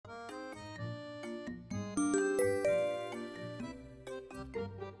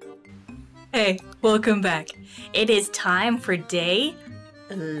Hey, welcome back. It is time for day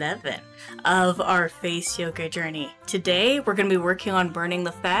 11 of our face yoga journey. Today, we're going to be working on burning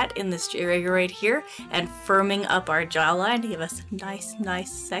the fat in this area right here and firming up our jawline to give us a nice,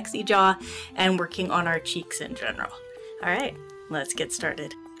 sexy jaw and working on our cheeks in general. All right, let's get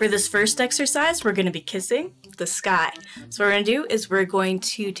started. For this first exercise, we're going to be kissing the sky. So what we're going to do is we're going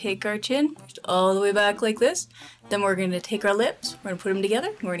to take our chin all the way back like this. Then we're going to take our lips, we're going to put them together,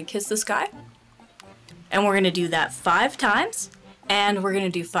 and we're going to kiss the sky. And we're going to do that 5 times, and we're going to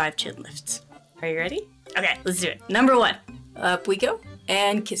do 5 chin lifts. Are you ready? Okay, let's do it. Number 1, up we go,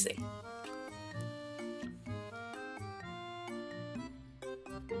 and kissing.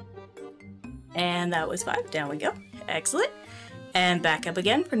 And that was 5, down we go. Excellent. And back up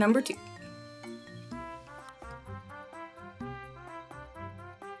again for number 2.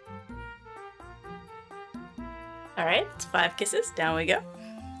 All right, it's 5 kisses, down we go.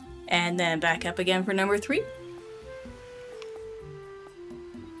 And then back up again for number 3.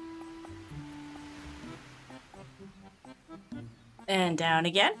 And down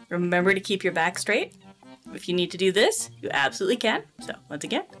again. Remember to keep your back straight. If you need to do this, you absolutely can. So once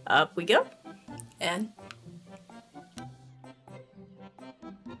again, up we go. And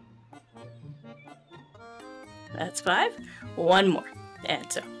that's 5. 1 more.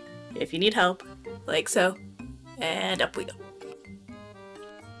 And so, if you need help, like so, and up we go.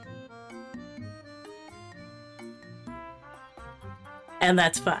 And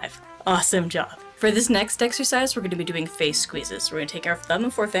that's 5. Awesome job. For this next exercise, we're going to be doing face squeezes. We're going to take our thumb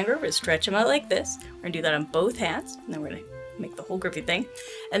and forefinger, we're going to stretch them out like this. We're going to do that on both hands, and then we're going to make the whole grippy thing.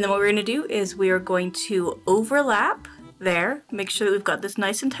 And then what we're going to do is we are going to overlap there, make sure that we've got this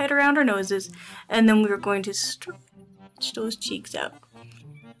nice and tight around our noses, and then we're going to stretch those cheeks out.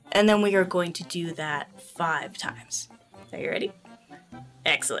 And then we are going to do that 5 times. Are you ready?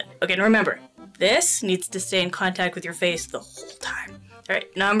 Excellent. Okay, and remember, this needs to stay in contact with your face the whole time. All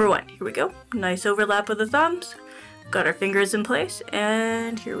right, number 1, here we go. Nice overlap of the thumbs. Got our fingers in place,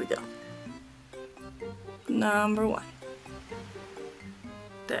 and here we go. Number 1.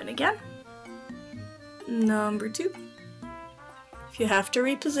 Then again. Number 2. If you have to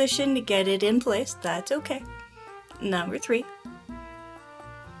reposition to get it in place, that's okay. Number 3.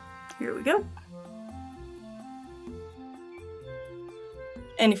 Here we go.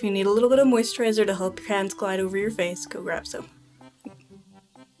 And if you need a little bit of moisturizer to help your hands glide over your face, go grab some.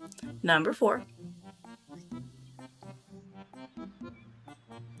 Number 4.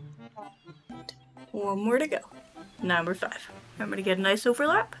 One more to go. Number 5. Remember to get a nice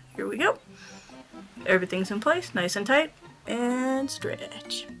overlap. Here we go. Everything's in place, nice and tight, and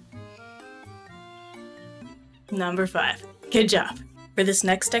stretch. Number 5. Good job. For this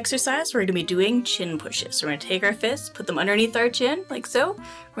next exercise, we're going to be doing chin pushes. So we're going to take our fists, put them underneath our chin, like so.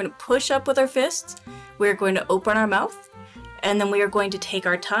 We're going to push up with our fists. We're going to open our mouth. And then we are going to take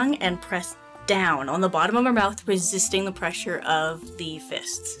our tongue and press down on the bottom of our mouth, resisting the pressure of the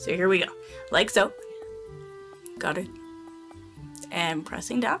fists. So here we go. Like so. Got it. And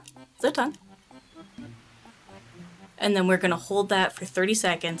pressing down the tongue. And then we're going to hold that for 30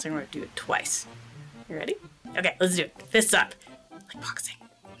 seconds and we're going to do it twice. You ready? Okay, let's do it. Fists up. Like boxing.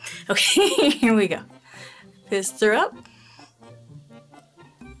 Okay, here we go. Fists are up.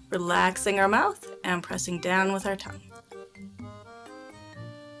 Relaxing our mouth and pressing down with our tongue.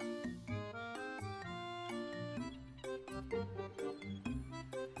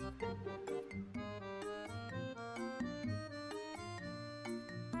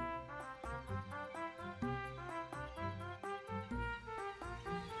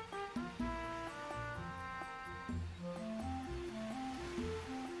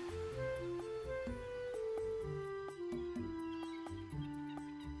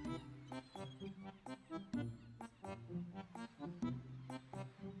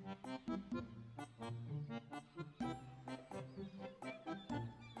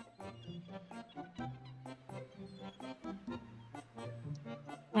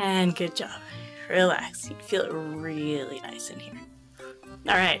 And good job. Relax. You feel it really nice in here.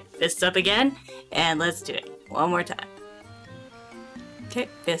 All right, fists up again, and let's do it. One more time. Okay,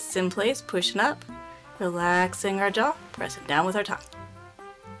 fists in place, pushing up, relaxing our jaw, pressing down with our tongue.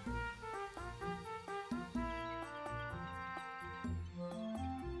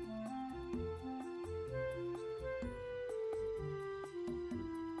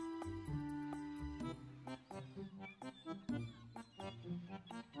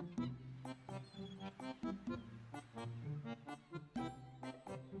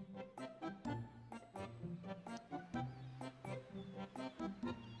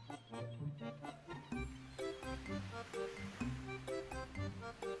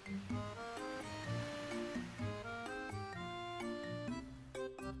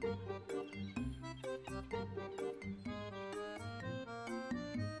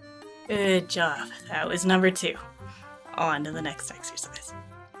 Good job. That was number 2. On to the next exercise.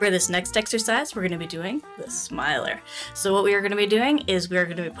 For this next exercise, we're going to be doing the smiler. So what we are going to be doing is we are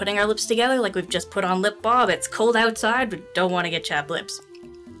going to be putting our lips together like we've just put on lip balm. It's cold outside, we don't want to get chapped lips.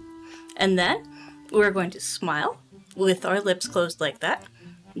 And then we're going to smile with our lips closed like that,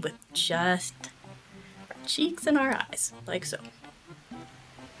 with just our cheeks and our eyes, like so.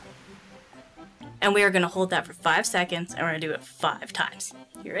 And we are going to hold that for 5 seconds, and we're going to do it 5 times.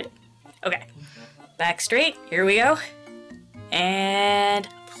 You ready? Okay. Back straight. Here we go. And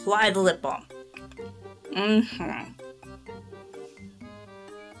apply the lip balm.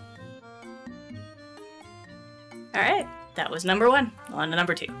 Alright, that was number 1. On to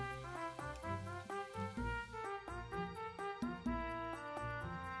number 2.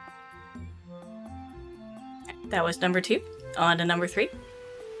 That was number 2. On to number 3.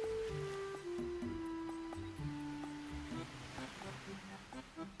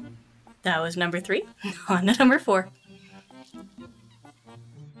 That was number 3. On to number 4.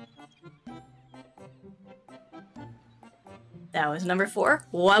 That was number 4.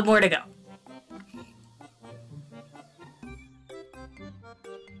 1 more to go.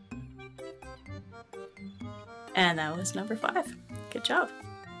 And that was number 5. Good job.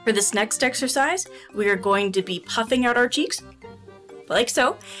 For this next exercise, we are going to be puffing out our cheeks, like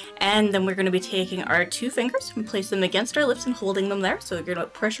so, and then we're going to be taking our 2 fingers and place them against our lips and holding them there. So you're going to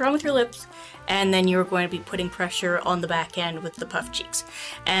put pressure on with your lips, and then you're going to be putting pressure on the back end with the puffed cheeks.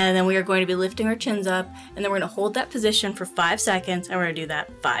 And then we are going to be lifting our chins up, and then we're going to hold that position for 5 seconds, and we're going to do that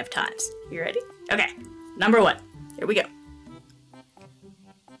 5 times. You ready? Okay, number 1. Here we go.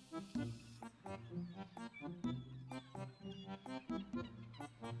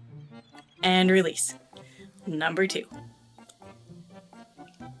 And release. Number 2.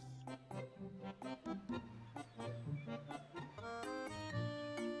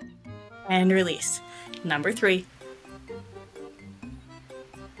 And release. Number 3.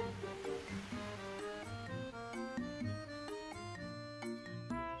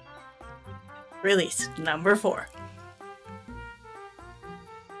 Release. Number 4.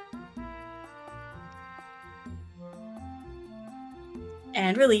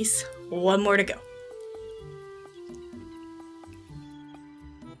 And release. 1 more to go.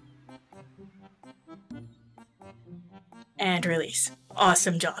 And release.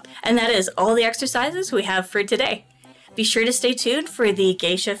 Awesome job. And that is all the exercises we have for today. Be sure to stay tuned for the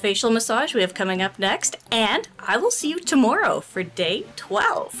geisha facial massage we have coming up next, and I will see you tomorrow for day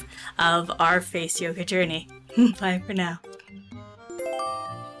 12 of our face yoga journey. Bye for now.